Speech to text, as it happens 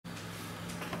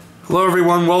Hello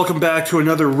everyone, welcome back to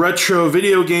another retro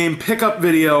video game pickup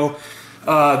video.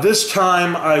 This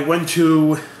time I went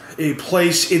to a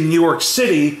place in New York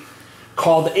City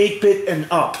called 8-Bit and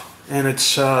Up, and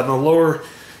it's in the Lower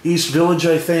East Village,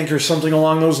 I think, or something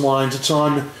along those lines. It's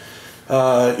on,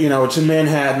 it's in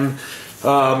Manhattan.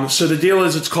 So the deal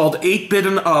is it's called 8-Bit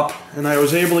and Up, and I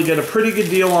was able to get a pretty good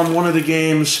deal on one of the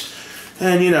games,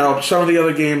 and some of the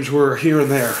other games were here and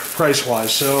there,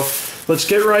 price-wise. So let's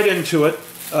get right into it.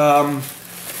 The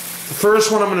first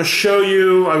one I'm going to show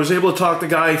you, I was able to talk the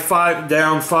guy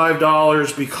down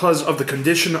 $5 because of the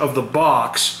condition of the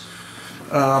box.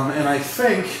 And I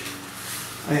think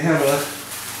I have a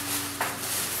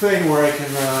thing where I can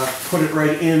put it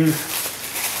right in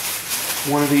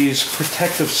one of these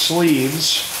protective sleeves.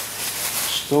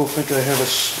 Still think I have a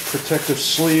protective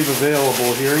sleeve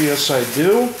available here. Yes, I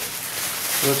do.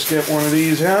 Let's get one of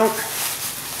these out,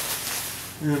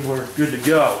 and we're good to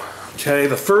go. Okay,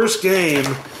 the first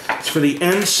game is for the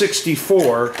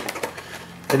N64,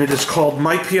 and it is called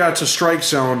Mike Piazza Strike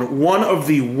Zone, one of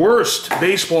the worst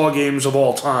baseball games of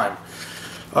all time.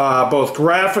 Both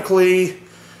graphically,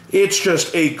 it's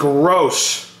just a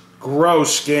gross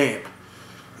game.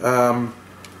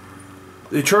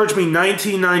 They charged me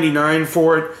 $19.99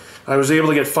 for it. I was able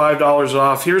to get $5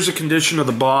 off. Here's the condition of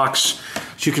the box.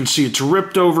 As you can see, it's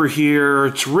ripped over here.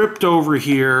 It's ripped over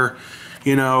here.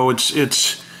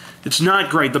 It's not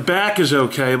great. The back is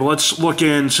okay, but let's look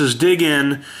in. It says dig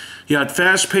in. You got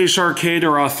fast-paced arcade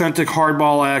or authentic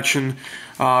hardball action,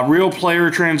 real player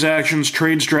transactions,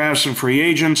 trades, drafts, and free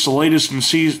agents, the latest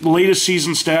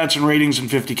season stats and ratings in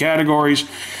 50 categories,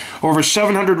 over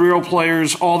 700 real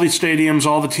players, all the stadiums,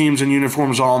 all the teams and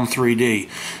uniforms, all in 3D.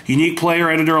 Unique player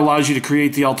editor allows you to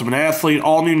create the ultimate athlete.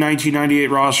 All new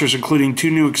 1998 rosters, including 2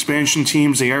 new expansion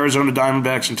teams, the Arizona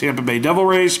Diamondbacks and Tampa Bay Devil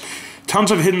Rays.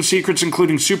 Tons of hidden secrets,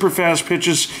 including super fast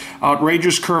pitches,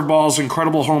 outrageous curveballs,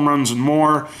 incredible home runs, and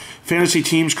more. Fantasy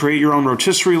teams, create your own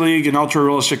rotisserie league, and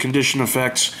ultra-realistic condition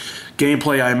effects.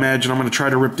 Gameplay, I imagine. I'm going to try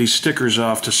to rip these stickers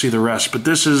off to see the rest. But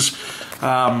this is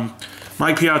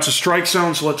Mike Piazza Strike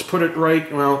Zone, so let's put it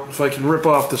right. Well, if I can rip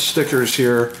off the stickers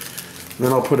here,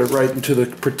 then I'll put it right into the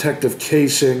protective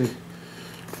casing.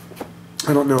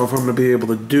 I don't know if I'm going to be able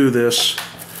to do this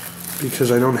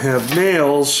because I don't have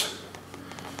nails.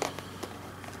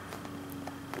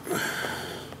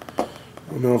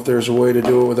 I don't know if there's a way to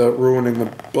do it without ruining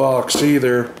the box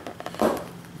either.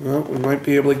 Well, we might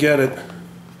be able to get it.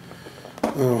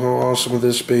 Oh, how awesome would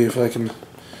this be if I can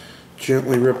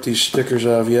gently rip these stickers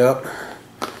off? Yep.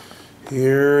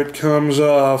 Here it comes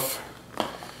off.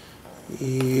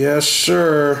 Yes,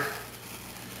 sir.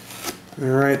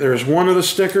 Alright, there's one of the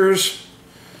stickers.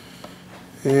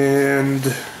 And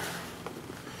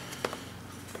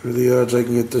what are the odds I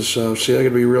can get this off? See, I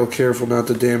gotta be real careful not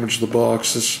to damage the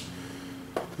box. This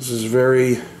is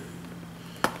very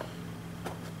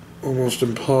almost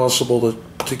impossible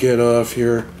to get off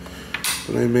here,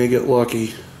 but I may get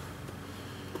lucky.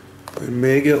 I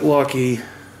may get lucky.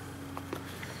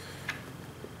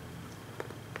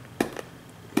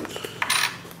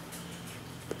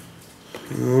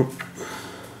 Nope.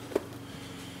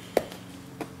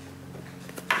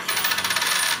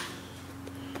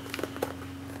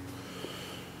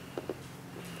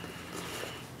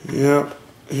 Yep.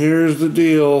 Here's the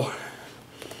deal.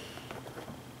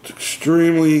 It's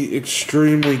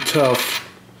extremely tough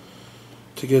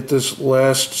to get this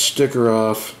last sticker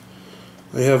off.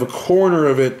 I have a corner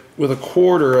of it with a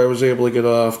quarter I was able to get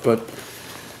off, but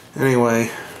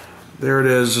anyway, there it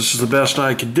is. This is the best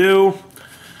I could do.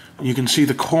 You can see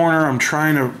the corner. I'm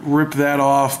trying to rip that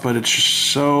off, but it's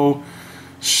just so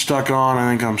stuck on,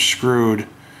 I think I'm screwed.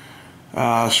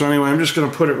 So anyway, I'm just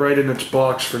going to put it right in its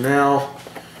box for now.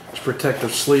 It's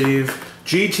protective sleeve.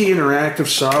 GT Interactive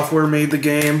Software made the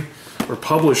game, or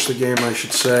published the game, I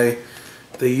should say.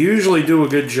 They usually do a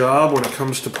good job when it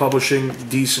comes to publishing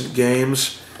decent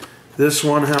games. This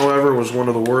one, however, was one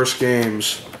of the worst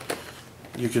games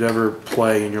you could ever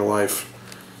play in your life.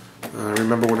 I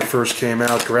remember when it first came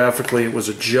out, graphically it was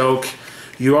a joke.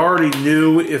 You already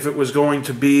knew if it was going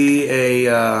to be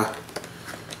a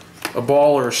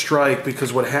ball or a strike,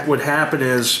 because what would happen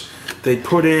is they'd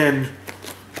put in...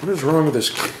 What is wrong with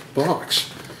this box?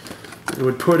 It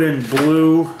would put in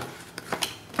blue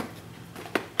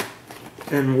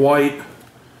and white.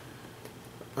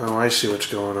 Oh, I see what's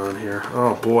going on here.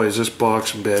 Oh boy, is this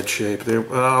box in bad shape.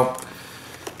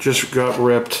 Just got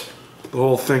ripped. The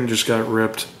whole thing just got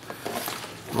ripped.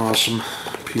 Awesome.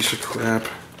 Piece of crap.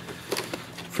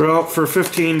 For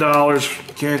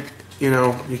 $15,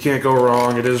 you can't go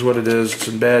wrong. It is what it is. It's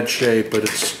in bad shape, but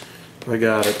I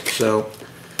got it. So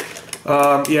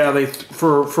Yeah, they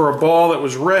for a ball that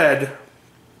was red,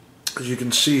 as you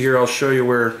can see here, I'll show you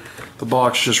where the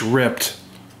box just ripped.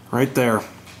 Right there.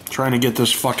 Trying to get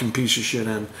this fucking piece of shit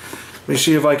in. Let me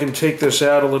see if I can take this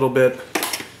out a little bit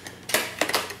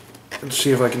and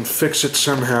see if I can fix it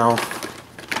somehow.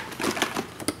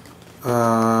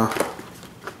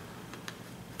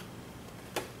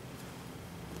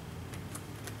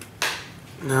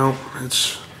 No,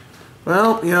 it's...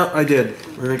 Well, yeah, I did.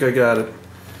 I think I got it.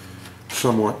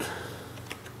 Somewhat.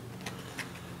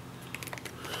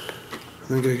 I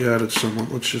think I got it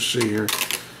somewhat. Let's just see here.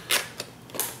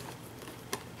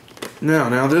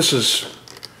 Now this is...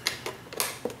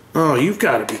 Oh, you've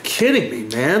got to be kidding me,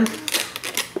 man.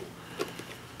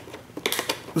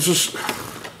 This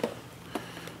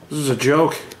is a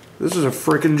joke. This is a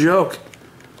freaking joke.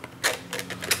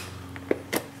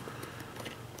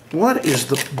 What is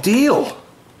the deal?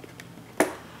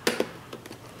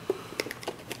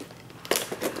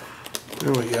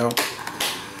 There we go.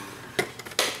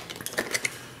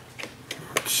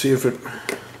 Let's see if it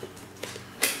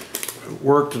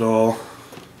worked at all.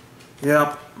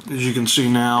 Yep, as you can see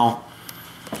now.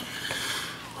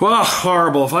 Well,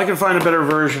 horrible. If I can find a better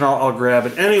version, I'll grab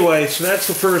it. Anyway, so that's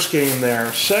the first game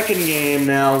there. Second game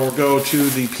now, we'll go to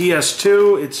the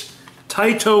PS2. It's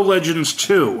Taito Legends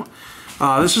 2.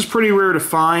 This is pretty rare to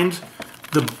find.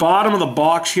 The bottom of the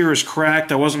box here is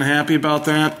cracked. I wasn't happy about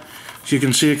that. As you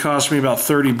can see, it cost me about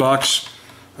 30 bucks.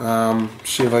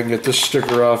 See if I can get this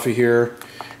sticker off of here.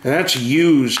 And that's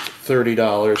used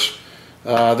 $30.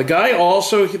 The guy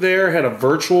also there had a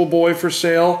Virtual Boy for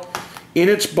sale in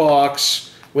its box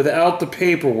without the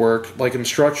paperwork, like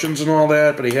instructions and all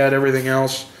that, but he had everything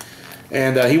else.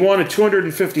 And he wanted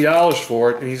 $250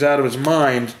 for it, and he's out of his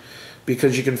mind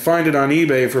because you can find it on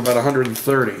eBay for about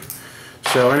 $130.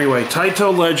 So anyway,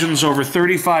 Taito Legends, over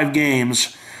 35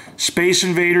 games. Space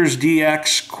Invaders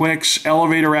DX, Quicks,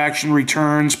 Elevator Action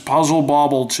Returns, Puzzle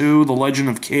Bobble 2, The Legend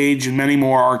of Cage, and many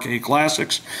more arcade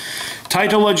classics.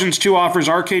 Taito Legends 2 offers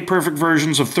arcade-perfect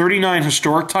versions of 39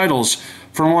 historic titles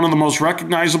from one of the most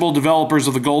recognizable developers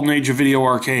of the golden age of video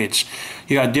arcades.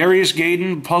 You got Darius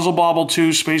Gaiden, Puzzle Bobble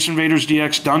 2, Space Invaders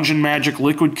DX, Dungeon Magic,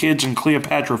 Liquid Kids, and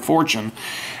Cleopatra Fortune.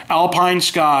 Alpine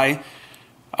Sky,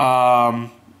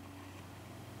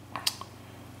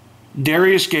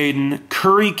 Darius Gaiden,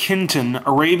 Curry Kinton,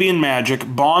 Arabian Magic,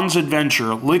 Bond's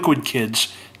Adventure, Liquid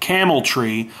Kids, Camel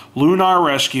Tree, Lunar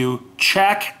Rescue,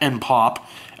 Chack and Pop,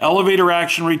 Elevator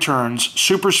Action Returns,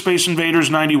 Super Space Invaders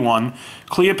 91,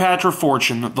 Cleopatra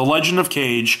Fortune, The Legend of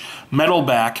Cage,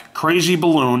 Metalback, Crazy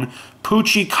Balloon,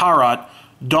 Poochie Karat,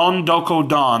 Don Doko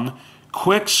Don,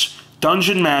 Quicks,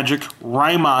 Dungeon Magic,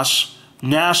 Raimas,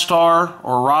 Nastar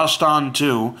or Rastan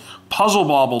 2, Puzzle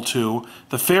Bobble 2,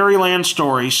 The Fairyland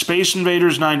Story, Space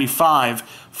Invaders 95,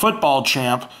 Football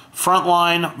Champ,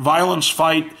 Frontline, Violence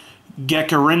Fight,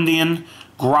 Gekarindian,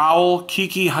 Growl,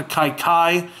 Kiki Hakai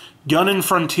Kai, Gun and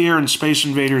Frontier, and Space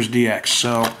Invaders DX.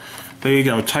 So there you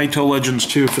go, Taito Legends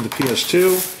 2 for the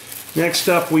PS2. Next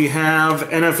up we have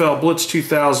NFL Blitz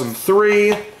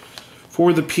 2003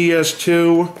 for the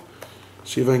PS2.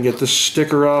 See if I can get this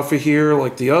sticker off of here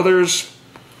like the others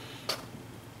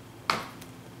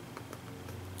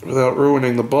without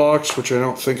ruining the box, which I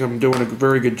don't think I'm doing a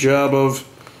very good job of.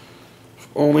 If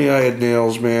only I had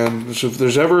nails, man. So if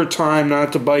there's ever a time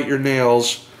not to bite your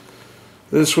nails,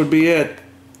 this would be it.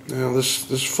 Now this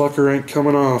fucker ain't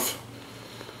coming off.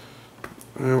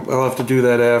 I'll have to do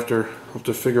that after. I'll have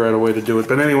to figure out a way to do it.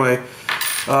 But anyway,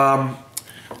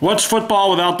 what's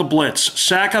football without the blitz?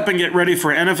 Sack up and get ready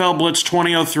for NFL Blitz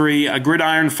 2003, a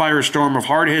gridiron firestorm of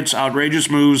hard hits, outrageous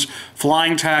moves,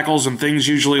 flying tackles, and things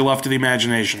usually left to the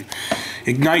imagination.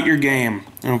 Ignite your game,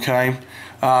 okay?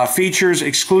 Features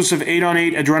exclusive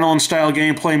 8-on-8 adrenaline-style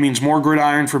gameplay, means more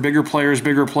gridiron for bigger players,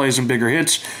 bigger plays, and bigger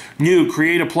hits. New,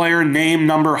 create a player, name,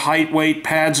 number, height, weight,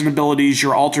 pads, and abilities.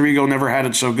 Your alter ego never had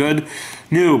it so good.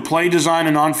 New, play design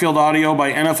and on-field audio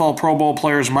by NFL Pro Bowl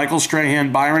players Michael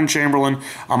Strahan, Byron Chamberlain,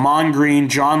 Amon Green,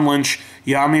 John Lynch,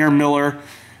 Jameer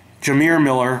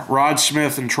Miller, Rod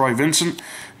Smith, and Troy Vincent.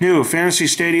 New, fantasy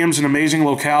stadiums and amazing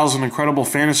locales and incredible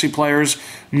fantasy players.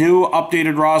 New,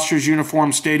 updated rosters,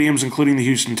 uniform stadiums, including the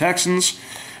Houston Texans.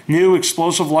 New,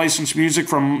 explosive licensed music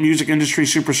from music industry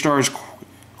superstars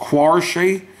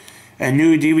Quarshay. And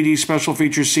new DVD special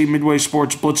features, see Midway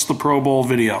Sports Blitz the Pro Bowl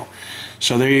video.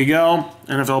 So there you go,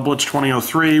 NFL Blitz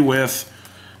 2003 with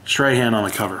Strahan on the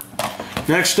cover.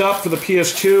 Next up for the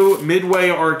PS2,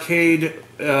 Midway Arcade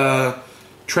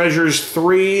Treasures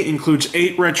 3 includes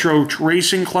 8 retro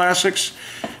racing classics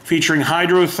featuring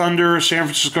Hydro Thunder, San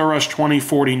Francisco Rush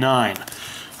 2049.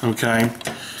 Okay,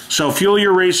 So fuel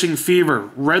your racing fever.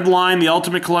 Redline, the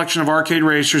ultimate collection of arcade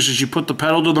racers as you put the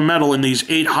pedal to the metal in these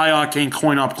 8 high-octane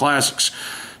coin-op classics.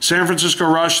 San Francisco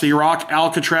Rush, the Iraq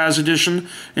Alcatraz edition.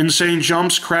 Insane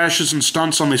jumps, crashes, and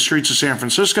stunts on the streets of San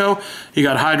Francisco. You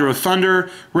got Hydro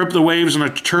Thunder, rip the waves in a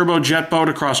turbo jet boat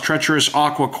across treacherous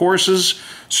aqua courses.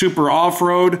 Super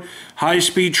Off-Road,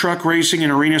 high-speed truck racing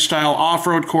and arena-style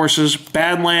off-road courses.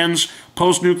 Badlands,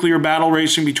 post-nuclear battle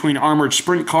racing between armored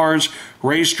sprint cars.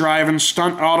 Race driving,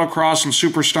 stunt autocross, and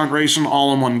super stunt racing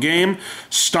all in one game.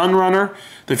 Stun Runner,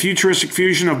 the futuristic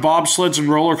fusion of bobsleds and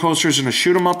roller coasters in a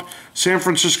shoot-'em-up. San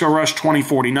Francisco Rush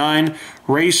 2049,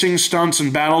 racing, stunts,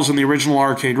 and battles in the original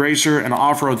arcade racer, and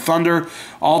Off-Road Thunder,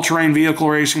 all-terrain vehicle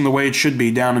racing the way it should be,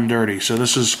 down and dirty. So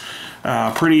this is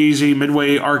pretty easy.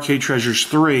 Midway Arcade Treasures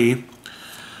 3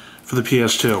 for the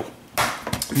PS2.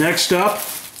 Next up,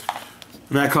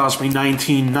 and that cost me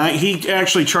 $19.99. He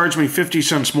actually charged me 50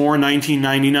 cents more,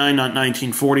 $19.99, not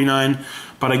 $19.49.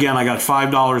 But again, I got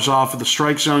 $5 off of the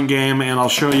Strike Zone game, and I'll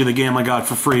show you the game I got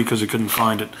for free because I couldn't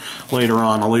find it later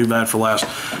on. I'll leave that for last.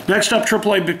 Next up,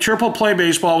 Triple Play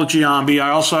Baseball with Giambi.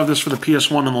 I also have this for the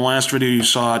PS1 in the last video you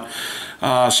saw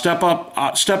it. Step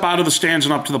out of the stands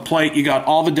and up to the plate. You got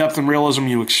all the depth and realism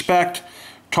you expect.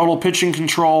 Total pitching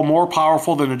control, more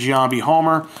powerful than a Giambi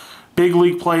homer. Big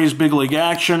league plays, big league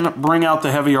action. Bring out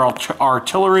the heavy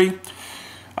artillery.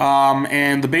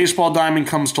 And the baseball diamond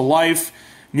comes to life.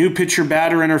 New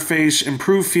pitcher-batter interface,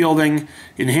 improved fielding,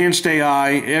 enhanced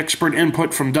AI, expert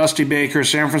input from Dusty Baker,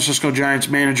 San Francisco Giants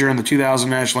manager and the 2000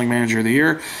 National League Manager of the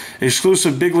Year,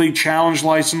 exclusive Big League Challenge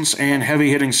license, and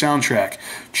heavy-hitting soundtrack.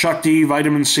 Chuck D,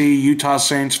 Vitamin C, Utah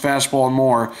Saints, Fastball, and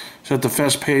more set the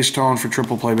fast-paced tone for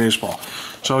Triple Play Baseball.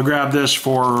 So I grabbed this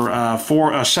for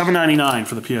 $7.99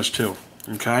 for the PS2.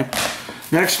 Okay.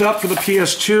 Next up for the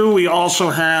PS2, we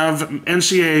also have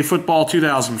NCAA Football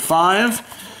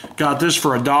 2005. Got this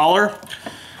for $1.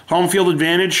 Home field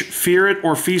advantage, fear it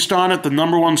or feast on it, the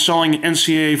 #1 selling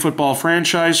NCAA football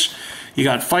franchise. You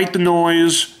got Fight the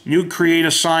Noise, new Create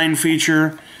a Sign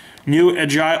feature, new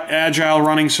agile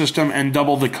running system, and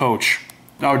double the coach.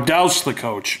 Or douse the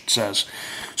coach, it says.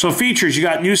 So features, you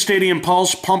got new Stadium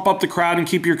Pulse, pump up the crowd and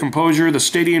keep your composure. The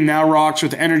stadium now rocks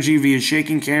with energy via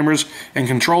shaking cameras and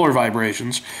controller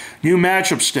vibrations. New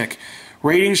matchup stick.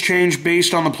 Ratings change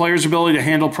based on the player's ability to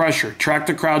handle pressure. Track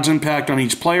the crowd's impact on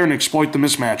each player and exploit the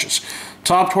mismatches.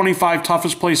 Top 25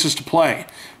 toughest places to play.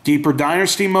 Deeper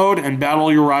Dynasty mode and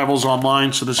battle your rivals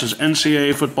online. So this is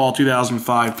NCAA Football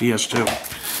 2005 PS2.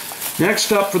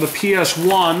 Next up for the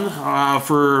PS1,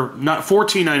 for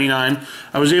 $14.99,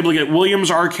 I was able to get Williams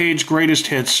Arcade's Greatest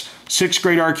Hits. 6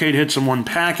 great arcade hits in one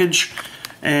package.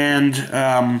 And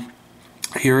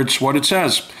here it's what it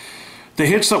says. The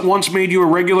hits that once made you a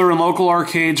regular in local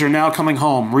arcades are now coming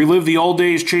home. Relive the old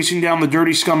days chasing down the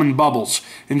dirty scum and bubbles.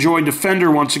 Enjoy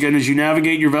Defender once again as you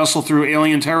navigate your vessel through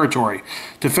alien territory.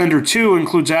 Defender 2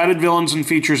 includes added villains and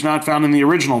features not found in the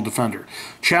original Defender.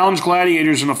 Challenge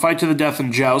gladiators in a fight to the death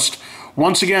and joust.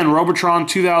 Once again, Robotron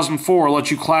 2004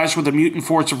 lets you clash with a mutant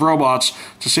force of robots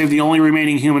to save the only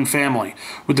remaining human family.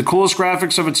 With the coolest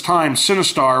graphics of its time,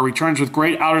 Sinistar returns with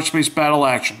great outer space battle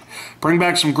action. Bring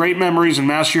back some great memories and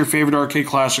master your favorite arcade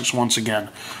classics once again.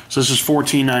 So this is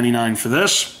 $14.99 for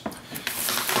this.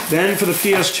 Then for the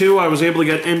PS2, I was able to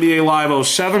get NBA Live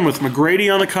 07 with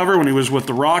McGrady on the cover when he was with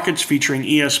the Rockets, featuring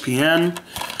ESPN.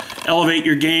 Elevate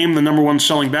Your Game, the #1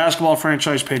 selling basketball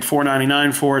franchise, paid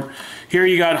 $4.99 for it. Here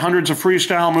you got hundreds of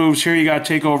freestyle moves. Here you got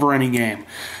take over any game.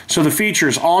 So the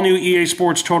features, all new EA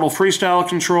Sports Total Freestyle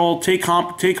Control. Take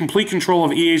complete control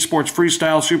of EA Sports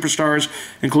Freestyle Superstars,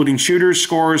 including shooters,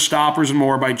 scorers, stoppers, and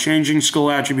more by changing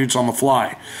skill attributes on the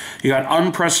fly. You got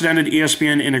unprecedented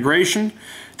ESPN integration.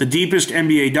 The deepest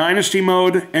NBA Dynasty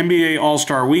mode, NBA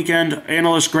All-Star Weekend.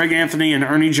 Analysts Greg Anthony and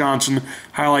Ernie Johnson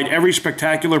highlight every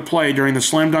spectacular play during the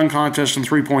slam dunk contest and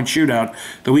three-point shootout.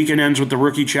 The weekend ends with the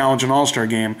Rookie Challenge and All-Star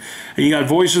Game. And you got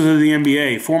Voices of the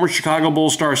NBA. Former Chicago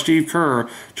Bulls star Steve Kerr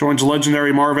joins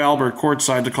legendary Marv Albert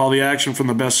courtside to call the action from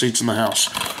the best seats in the house.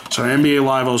 So NBA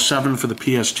Live 07 for the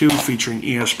PS2 featuring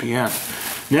ESPN.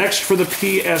 Next, for the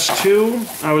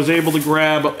PS2, I was able to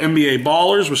grab NBA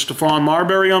Ballers with Stephon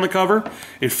Marbury on the cover.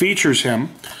 It features him.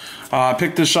 I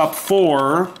picked this up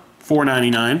for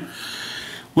 $4.99.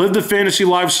 Live the fantasy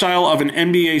lifestyle of an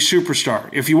NBA superstar.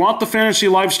 If you want the fantasy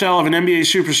lifestyle of an NBA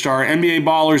superstar, NBA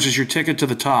Ballers is your ticket to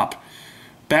the top.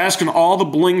 Bask in all the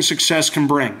bling success can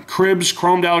bring. Cribs,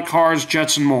 chromed out cars,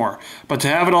 jets, and more. But to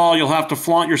have it all, you'll have to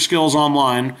flaunt your skills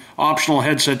online, optional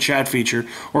headset chat feature,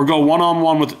 or go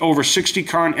one-on-one with over 60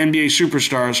 current NBA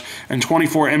superstars and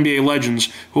 24 NBA legends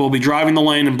who will be driving the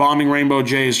lane and bombing Rainbow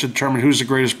Jays to determine who's the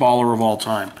greatest baller of all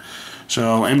time.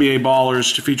 So NBA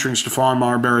Ballers featuring Stephon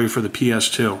Marbury for the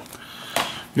PS2.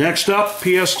 Next up,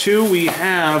 PS2, we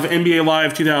have NBA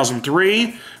Live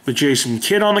 2003 with Jason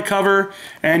Kidd on the cover,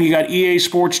 and you got EA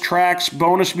Sports Tracks,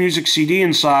 bonus music CD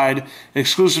inside,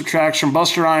 exclusive tracks from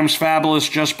Busta Rhymes, Fabulous,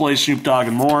 Just Blaze, Snoop Dogg,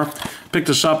 and more. Picked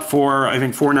this up for, I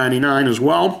think, $4.99 as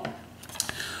well.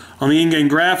 On the in-game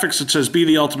graphics, it says, be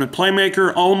the ultimate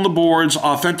playmaker, own the boards,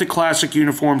 authentic classic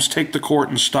uniforms, take the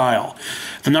court in style.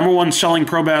 The #1 selling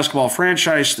pro basketball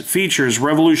franchise that features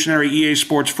revolutionary EA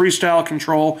Sports freestyle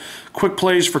control, quick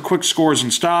plays for quick scores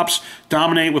and stops,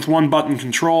 dominate with one-button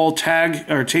control, tag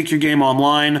or take your game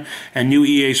online, and new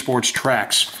EA Sports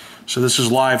tracks. So this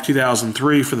is Live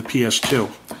 2003 for the PS2.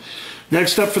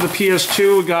 Next up for the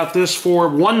PS2, we got this for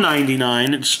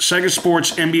 $1.99. It's Sega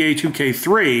Sports NBA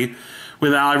 2K3.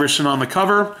 With Iverson on the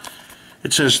cover.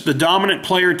 It says, the dominant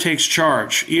player takes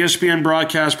charge. ESPN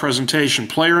broadcast presentation,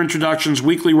 player introductions,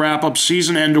 weekly wrap-ups,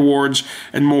 season-end awards,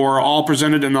 and more, all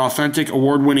presented in authentic,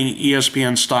 award-winning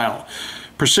ESPN style.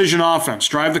 Precision offense.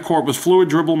 Drive the court with fluid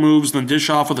dribble moves, then dish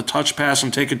off with a touch pass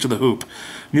and take it to the hoop.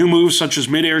 New moves such as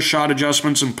mid-air shot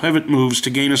adjustments and pivot moves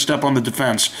to gain a step on the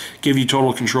defense give you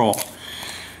total control.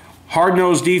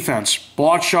 Hard-nosed defense.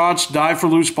 Block shots, dive for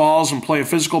loose balls, and play a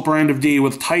physical brand of D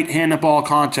with tight hand-to-ball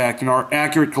contact and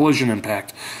accurate collision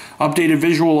impact. Updated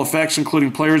visual effects,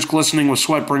 including players glistening with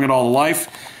sweat, bring it all to life.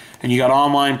 And you got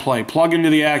online play. Plug into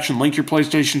the action. Link your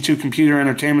PlayStation 2 computer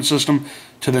entertainment system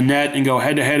to the net and go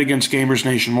head-to-head against gamers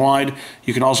nationwide.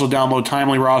 You can also download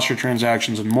timely roster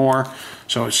transactions and more.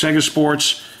 So it's Sega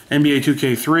Sports NBA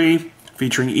 2K3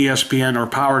 featuring ESPN, or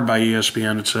powered by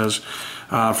ESPN, it says,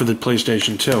 for the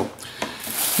PlayStation 2.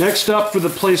 Next up for the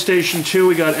PlayStation 2,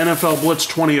 we got NFL Blitz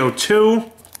 2002.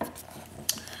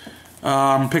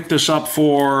 Picked this up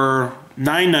for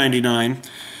 $9.99.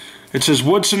 It says,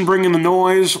 Woodson bringing the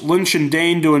noise, Lynch and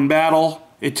Dane doing battle.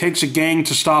 It takes a gang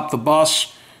to stop the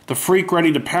bus. The Freak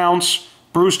ready to pounce.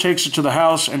 Bruce takes it to the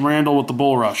house, and Randall with the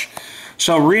bull rush.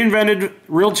 So reinvented,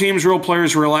 real teams, real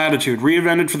players, real attitude.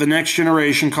 Reinvented for the next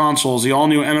generation consoles, the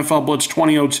all-new NFL Blitz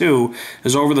 2002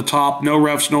 is over the top, no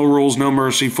refs, no rules, no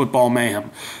mercy, football mayhem.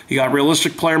 You got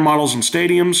realistic player models in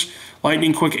stadiums,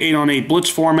 lightning quick 8-on-8 blitz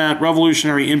format,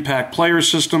 revolutionary impact player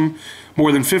system,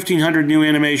 more than 1,500 new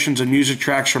animations and music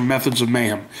tracks from Methods of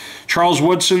Mayhem. Charles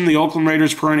Woodson, the Oakland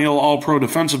Raiders perennial all-pro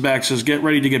defensive back, says, get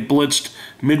ready to get blitzed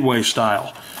Midway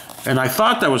style. And I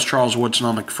thought that was Charles Woodson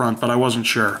on the front, but I wasn't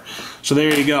sure. So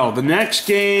there you go. The next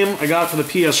game I got for the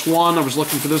PS1, I was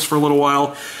looking for this for a little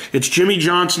while. It's Jimmy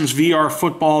Johnson's VR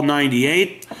Football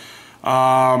 98.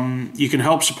 You can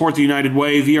help support the United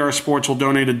Way. VR Sports will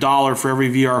donate $1 for every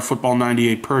VR Football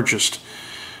 98 purchased.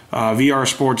 VR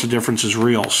Sports, the difference is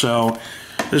real. So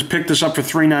let's pick this up for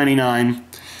 $3.99.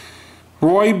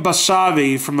 Roy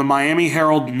Basavi from the Miami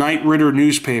Herald Knight Ridder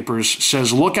newspapers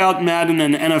says, look out Madden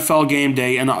and NFL Game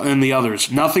Day and the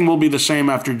others. Nothing will be the same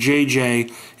after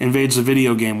JJ invades the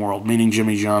video game world, meaning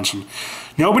Jimmy Johnson.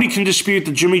 Nobody can dispute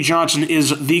that Jimmy Johnson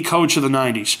is the coach of the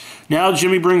 90s. Now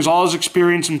Jimmy brings all his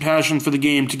experience and passion for the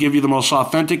game to give you the most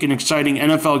authentic and exciting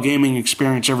NFL gaming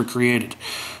experience ever created.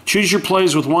 Choose your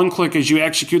plays with one click as you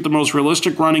execute the most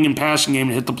realistic running and passing game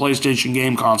to hit the PlayStation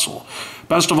game console.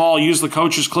 Best of all, use the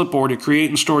coach's clipboard to create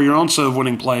and store your own set of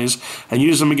winning plays and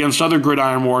use them against other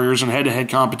gridiron warriors in head-to-head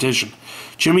competition.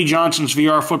 Jimmy Johnson's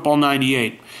VR Football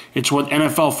 98. It's what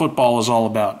NFL football is all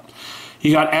about.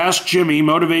 You got Ask Jimmy,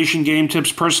 motivation, game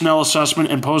tips, personnel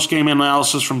assessment, and post-game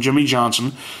analysis from Jimmy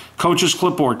Johnson. Coach's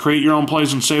clipboard, create your own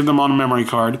plays and save them on a memory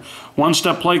card.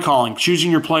 One-step play calling, choosing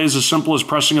your plays as simple as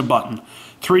pressing a button.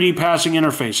 3D passing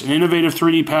interface, an innovative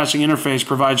 3D passing interface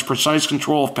provides precise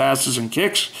control of passes and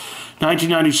kicks.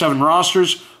 1997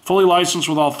 rosters, fully licensed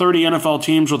with all 30 NFL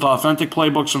teams with authentic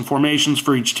playbooks and formations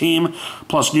for each team,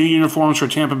 plus new uniforms for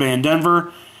Tampa Bay and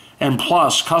Denver. And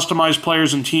plus, customized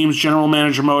players and teams, general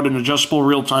manager mode, and adjustable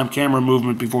real-time camera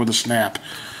movement before the snap.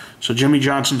 So Jimmy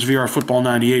Johnson's VR Football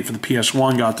 98 for the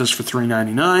PS1, got this for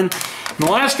 $3.99. And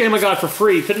the last game I got for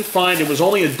free, couldn't find it, was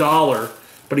only $1,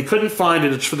 but he couldn't find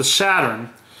it. It's for the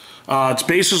Saturn. It's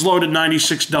Bases Loaded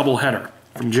 96 doubleheader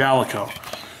from Jalico.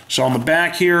 So on the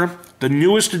back here, the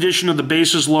newest edition of the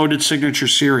Bases Loaded Signature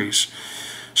Series.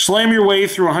 Slam your way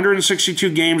through 162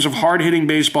 games of hard-hitting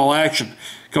baseball action.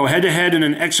 Go head-to-head in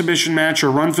an exhibition match or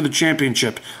run for the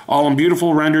championship, all in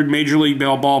beautiful rendered Major League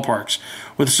ballparks.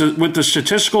 With the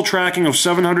statistical tracking of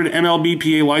 700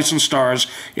 MLBPA licensed stars,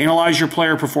 analyze your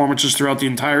player performances throughout the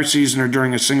entire season or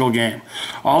during a single game.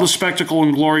 All the spectacle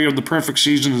and glory of the perfect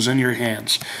season is in your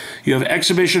hands. You have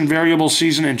exhibition, variable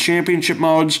season, and championship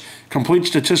modes, complete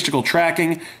statistical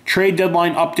tracking, trade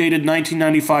deadline updated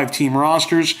 1995 team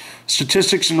rosters,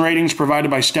 statistics and ratings provided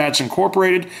by Stats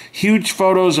Incorporated, huge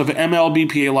photos of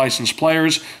MLBPA licensed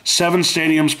players, 7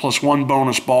 stadiums plus 1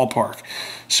 bonus ballpark.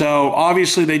 So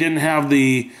obviously they didn't have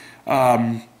the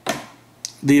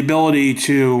ability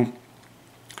to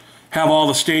have all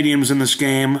the stadiums in this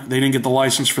game. They didn't get the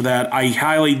license for that. I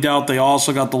highly doubt they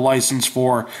also got the license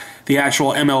for the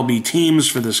actual MLB teams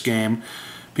for this game,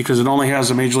 because it only has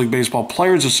a Major League Baseball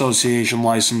Players Association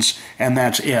license, and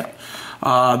that's it.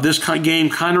 This game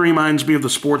kind of reminds me of the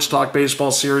Sports Talk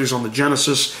Baseball series on the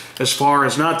Genesis, as far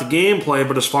as not the gameplay,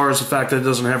 but as far as the fact that it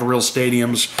doesn't have real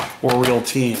stadiums or real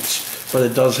teams, but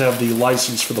it does have the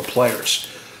license for the players.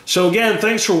 So again,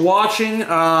 thanks for watching.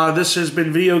 This has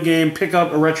been Video Game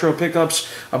Pickup or Retro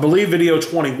Pickups. I believe video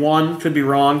 21, could be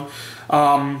wrong.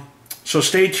 So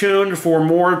stay tuned for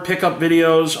more pickup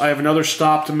videos. I have another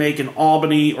stop to make in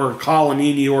Albany, or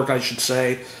Colony, New York, I should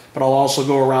say. But I'll also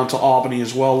go around to Albany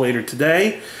as well later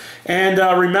today. And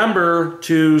remember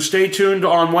to stay tuned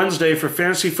on Wednesday for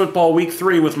Fantasy Football Week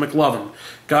 3 with McLovin.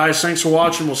 Guys, thanks for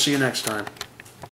watching. We'll see you next time.